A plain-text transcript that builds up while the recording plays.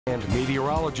And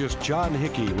meteorologist John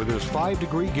Hickey with his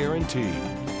 5-degree guarantee.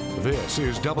 This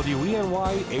is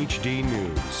WENY HD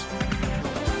News.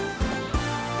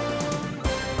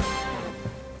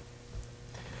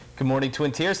 Good morning,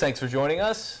 Twin Tiers. Thanks for joining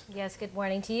us. Yes, good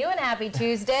morning to you and happy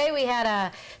Tuesday. We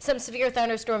had some severe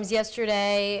thunderstorms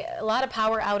yesterday, a lot of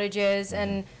power outages,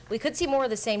 and we could see more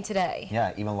of the same today.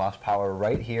 Yeah, even lost power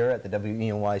right here at the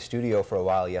WENY studio for a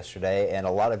while yesterday, and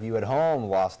a lot of you at home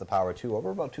lost the power too. Over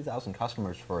about 2,000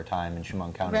 customers for a time in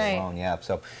Chemung County alone. Yeah,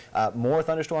 so more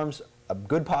thunderstorms, a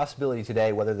good possibility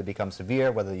today, whether they become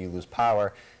severe, whether you lose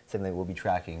power. Something that we'll be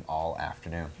tracking all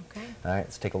afternoon. Okay. All right,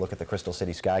 let's take a look at the Crystal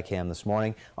City Skycam this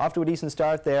morning. Off to a decent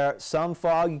start there. Some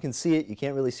fog, you can see it. You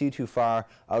can't really see too far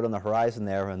out on the horizon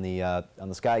there on the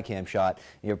Skycam shot.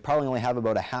 You probably only have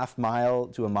about a half mile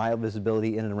to a mile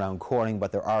visibility in and around Corning,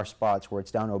 but there are spots where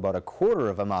it's down to about a quarter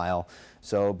of a mile.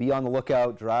 So be on the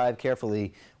lookout, drive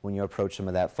carefully when you approach some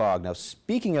of that fog. Now,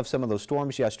 speaking of some of those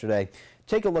storms yesterday,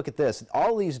 take a look at this.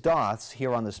 All these dots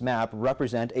here on this map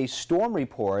represent a storm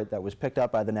report that was picked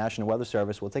up by the National Weather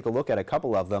Service. We'll take a look at a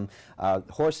couple of them.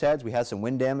 Horseheads, we had some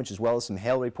wind damage as well as some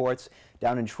hail reports.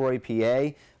 Down in Troy,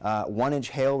 PA, 1-inch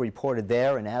hail reported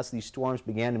there, and as these storms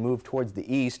began to move towards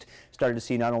the east, started to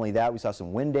see not only that, we saw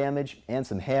some wind damage and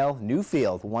some hail.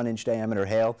 Newfield, 1-inch diameter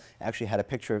hail. Actually had a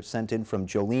picture sent in from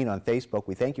Jolene on Facebook.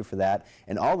 We thank you for that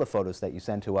and all the photos that you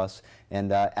sent to us.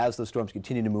 And as those storms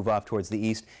continue to move off towards the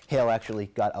east, hail actually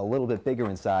got a little bit bigger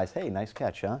in size. Hey, nice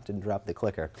catch, huh? Didn't drop the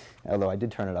clicker, although I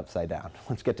did turn it upside down.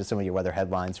 Let's get to some of your weather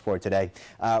headlines for today.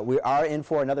 We are in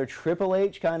for another Triple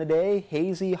H kind of day,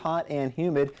 hazy, hot, and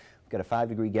humid. We've got a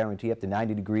 5-degree guarantee up to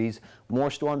 90 degrees.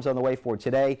 More storms on the way for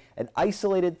today. An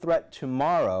isolated threat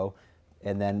tomorrow.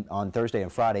 And then on Thursday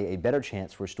and Friday, a better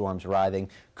chance for storms arriving.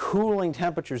 Cooling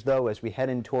temperatures, though, as we head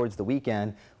in towards the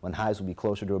weekend, when highs will be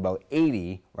closer to about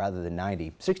 80 rather than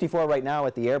 90. 64 right now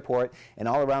at the airport, and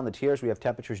all around the tiers we have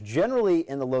temperatures generally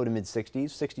in the low to mid-60s.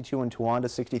 62 in Towanda,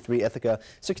 63 Ithaca,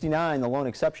 69 the lone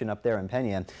exception up there in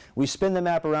Penyan. We spin the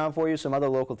map around for you, some other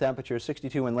local temperatures,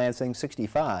 62 in Lansing,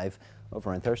 65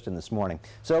 over in Thurston this morning.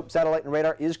 So satellite and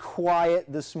radar is quiet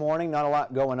this morning, not a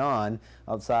lot going on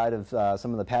outside of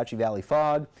some of the patchy valley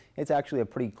fog. It's actually a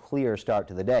pretty clear start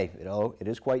to the day, although it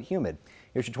is quite humid.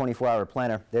 Here's your 24-hour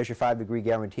planner. There's your 5-degree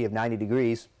guarantee of 90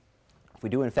 degrees. If we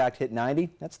do in fact hit 90,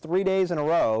 that's 3 days in a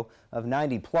row of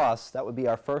 90 plus. That would be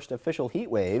our first official heat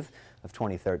wave of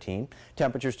 2013.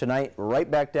 Temperatures tonight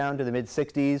right back down to the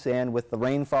mid-60s, and with the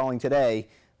rain falling today,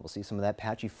 we'll see some of that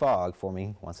patchy fog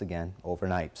forming once again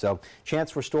overnight. So chance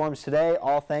for storms today,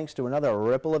 all thanks to another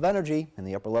ripple of energy in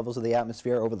the upper levels of the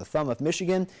atmosphere over the thumb of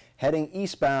Michigan, heading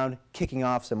eastbound, kicking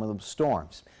off some of those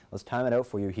storms. Let's time it out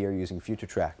for you here using Future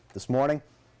Track. This morning,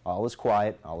 all is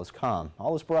quiet, all is calm,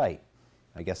 all is bright.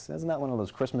 I guess, isn't that one of those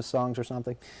Christmas songs or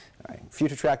something? All right,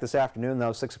 Future Track this afternoon,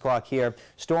 though, 6 o'clock here.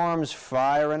 Storms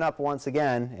firing up once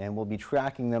again, and we'll be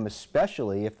tracking them,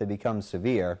 especially if they become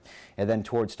severe. And then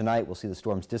towards tonight, we'll see the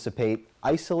storms dissipate.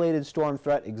 Isolated storm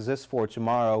threat exists for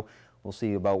tomorrow. We'll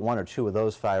see about 1 or 2 of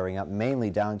those firing up, mainly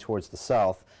down towards the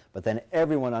south. But then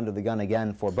everyone under the gun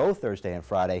again for both Thursday and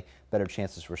Friday, better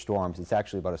chances for storms. It's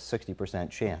actually about a 60%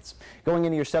 chance. Going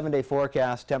into your 7-day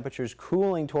forecast, temperatures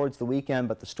cooling towards the weekend,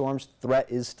 but the storm's threat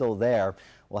is still there.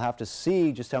 We'll have to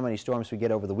see just how many storms we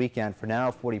get over the weekend. For now,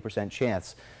 40%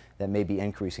 chance. That may be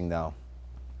increasing, though.